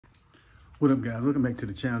What up, guys? Welcome back to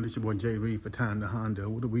the channel. This your boy Jay Reed for Time to Honda.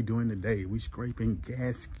 What are we doing today? We scraping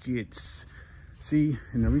gaskets. See,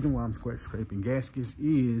 and the reason why I'm scraping gaskets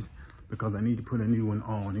is because I need to put a new one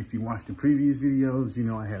on. If you watched the previous videos, you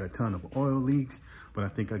know I had a ton of oil leaks, but I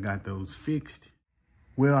think I got those fixed.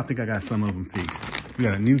 Well, I think I got some of them fixed. We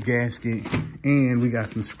got a new gasket and we got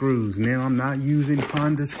some screws. Now I'm not using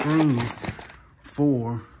Honda screws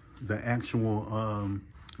for the actual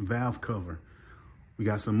valve cover. We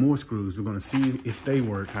got some more screws. We're gonna see if they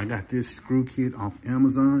work. I got this screw kit off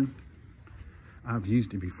Amazon. I've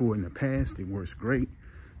used it before in the past. It works great.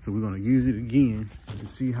 So we're gonna use it again to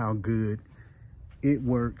see how good it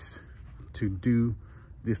works to do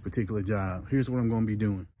this particular job. Here's what I'm gonna be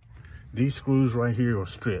doing. These screws right here are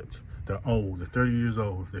stripped. They're old, they're 30 years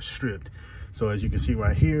old, they're stripped. So as you can see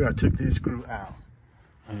right here, I took this screw out.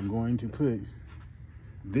 I am going to put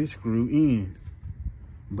this screw in,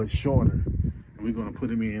 but shorter. We're gonna put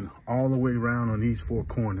them in all the way around on these four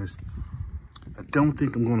corners. I don't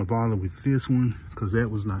think I'm gonna bother with this one because that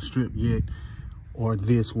was not stripped yet, or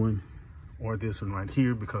this one right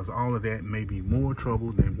here, because all of that may be more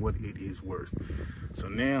trouble than what it is worth. So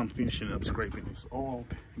now I'm finishing up scraping this oil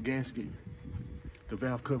gasket, the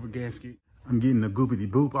valve cover gasket. I'm getting the goopity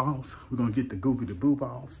boop off. We're gonna get the goopity boop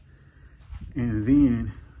off. And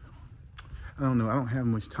then, I don't know, I don't have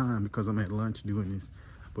much time because I'm at lunch doing this.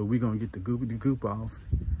 But we're gonna get the goopity goop off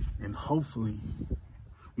and hopefully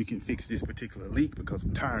we can fix this particular leak because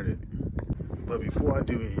I'm tired of it. But before I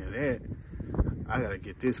do any of that, I gotta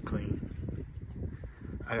get this clean.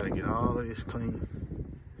 I gotta get all of this clean,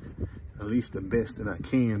 at least the best that I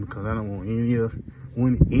can, because I don't want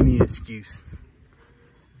any excuse.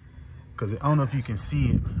 Because I don't know if you can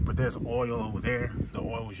see it, but there's oil over there. The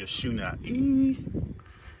oil was just shooting out.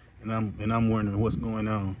 And I'm wondering what's going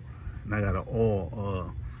on. And I got an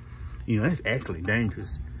oil, you know, that's actually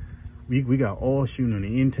dangerous. We got oil shooting on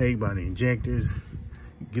the intake by the injectors,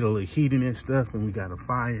 get a little heat in that stuff, and we got a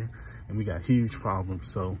fire, and we got huge problems.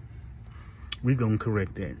 So we're gonna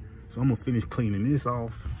correct that. So I'm gonna finish cleaning this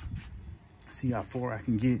off, see how far I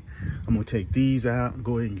can get. I'm gonna take these out,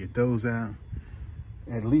 go ahead and get those out.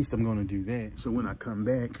 At least I'm gonna do that. So when I come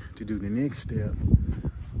back to do the next step,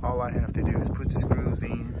 all I have to do is put the screws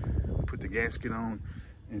in, put the gasket on,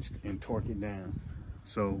 and torque it down.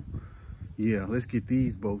 So yeah, let's get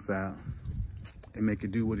these bolts out and make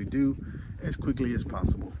it do what it do as quickly as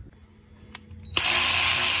possible.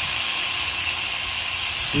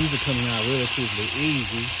 These are coming out relatively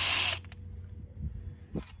easy.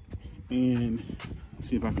 And let's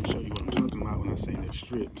see if I can show you what I'm talking about when I say they're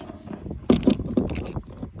stripped.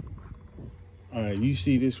 All right, you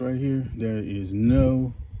see this right here? There is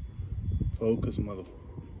no focus,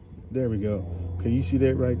 there we go. Okay, you see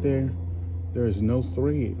that right there? There is no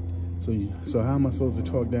thread. So how am I supposed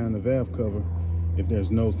to torque down the valve cover if there's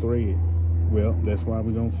no thread? Well, that's why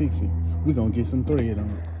we're gonna fix it. We're gonna get some thread on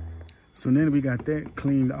it. So now that we got that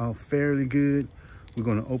cleaned off fairly good, we're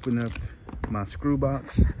gonna open up my screw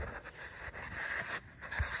box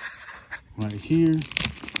right here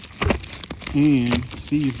and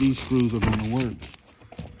see if these screws are gonna work.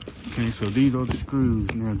 Okay, so these are the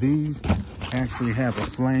screws. Now these actually have a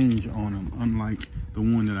flange on them, unlike the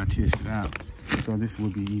one that I tested out. So this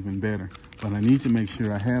would be even better. But I need to make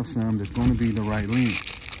sure I have some that's gonna be the right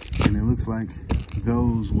length. And it looks like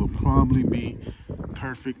those will probably be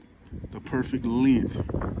the perfect length.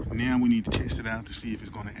 Now we need to test it out to see if it's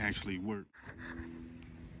gonna actually work.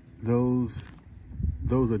 Those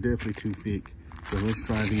are definitely too thick. So let's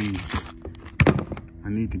try these. I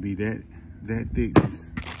need to be that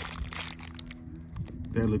thickness.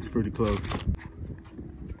 That looks pretty close.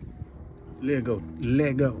 Let go,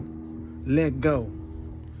 let go, let go.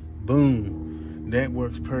 Boom, that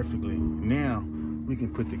works perfectly. Now we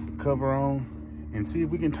can put the cover on and see if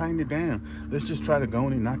we can tighten it down. Let's just try to go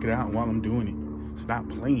in and knock it out while I'm doing it. Stop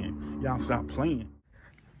playing, y'all stop playing.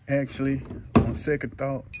 Actually, on second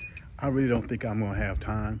thought, I really don't think I'm gonna have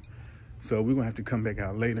time. So we're gonna have to come back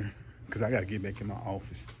out later because I gotta get back in my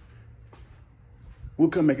office. We'll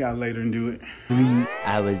come back out later and do it. 3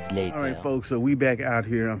 hours later. All right, folks, so we back out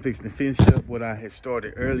here. I'm fixing to finish up what I had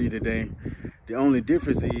started earlier today. The only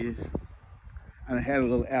difference is I had a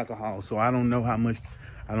little alcohol, so I don't know how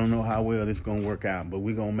well this is gonna work out, but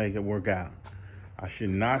we're gonna make it work out. I should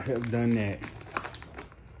not have done that.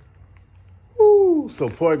 Woo! So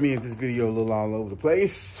pardon me if this video a little all over the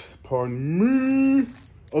place. Pardon me.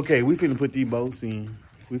 Okay, we finna put these bolts in.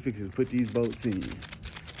 We fixing to put these bolts in.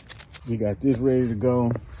 We got this ready to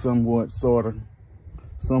go, somewhat, sorta,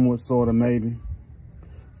 maybe,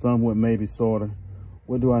 somewhat, maybe, sorta.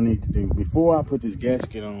 What do I need to do? Before I put this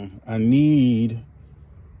gasket on, I need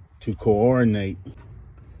to coordinate.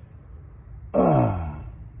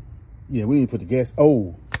 Yeah, we need to put the gas.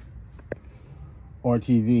 Oh,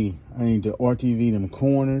 RTV. I need to RTV them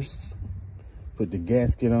corners. Put the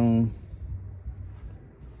gasket on.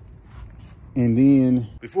 And then,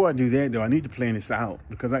 before I do that though, I need to plan this out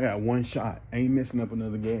because I got one shot. I ain't messing up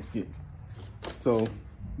another gasket. So,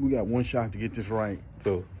 we got one shot to get this right.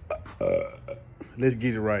 So, let's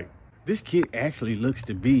get it right. This kit actually looks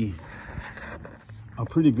to be a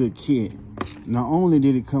pretty good kit. Not only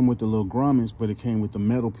did it come with the little grommets, but it came with the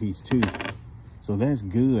metal piece too. So that's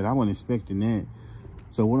good. I wasn't expecting that.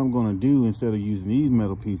 So what I'm gonna do, instead of using these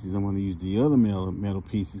metal pieces, I'm gonna use the other metal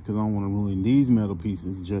pieces because I don't wanna ruin these metal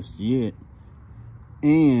pieces just yet.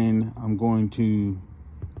 And I'm going to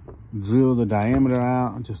drill the diameter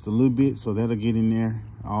out just a little bit so that'll get in there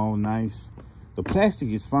all nice. The plastic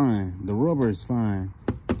is fine, the rubber is fine,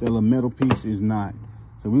 the little metal piece is not.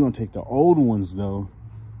 So we're gonna take the old ones though,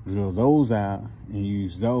 drill those out and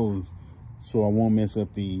use those so I won't mess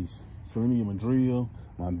up these. So let me get my drill,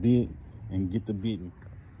 my bit, and get the bitting.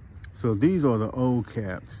 So these are the old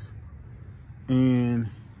caps. And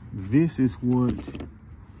this is what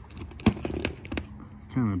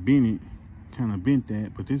kind of bent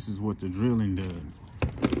that, but this is what the drilling does.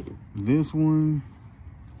 This one,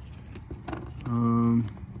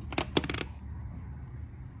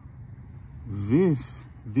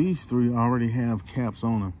 these three already have caps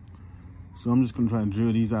on them. So I'm just gonna try to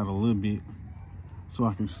drill these out a little bit so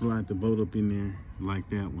I can slide the bolt up in there like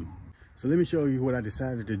that one. So let me show you what I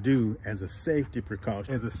decided to do as a safety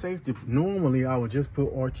precaution. As a safety, normally I would just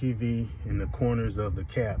put RTV in the corners of the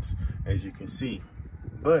caps, as you can see.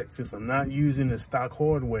 But since I'm not using the stock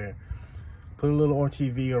hardware, put a little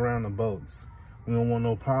RTV around the bolts. We don't want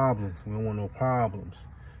no problems. We don't want no problems.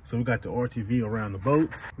 So we got the RTV around the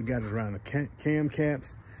bolts. We got it around the cam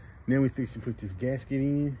caps. Then we fix to put this gasket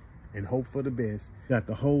in and hope for the best. Got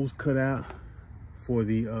the holes cut out for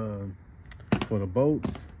the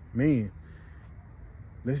bolts. Man,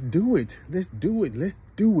 let's do it. Let's do it. Let's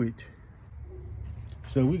do it.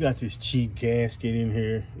 So we got this cheap gasket in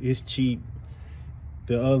here. It's cheap.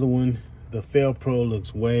 The other one, the Felpro,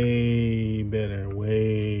 looks way better,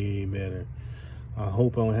 way better. I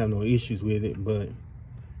hope I don't have no issues with it, but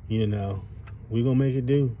you know, we're gonna make it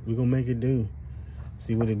do. We're gonna make it do.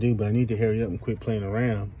 See what it do, but I need to hurry up and quit playing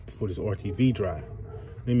around before this RTV dry.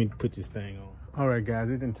 Let me put this thing on. All right, guys,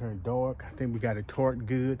 it didn't turn dark. I think we got it torqued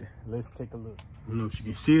good. Let's take a look. I don't know if you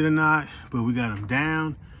can see it or not, but we got them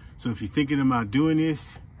down. So if you're thinking about doing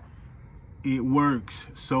this, it works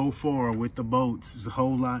so far with the bolts. It's a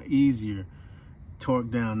whole lot easier.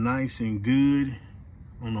 Torqued down nice and good.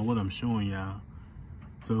 I don't know what I'm showing y'all.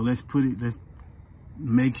 So let's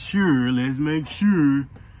make sure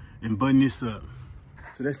and button this up.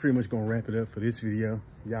 So that's pretty much gonna wrap it up for this video.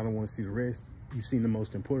 Y'all don't wanna see the rest. You've seen the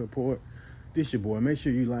most important part. This your boy. Make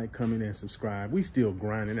sure you like, comment, and subscribe. We still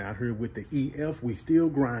grinding out here with the EF. We still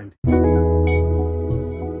grind.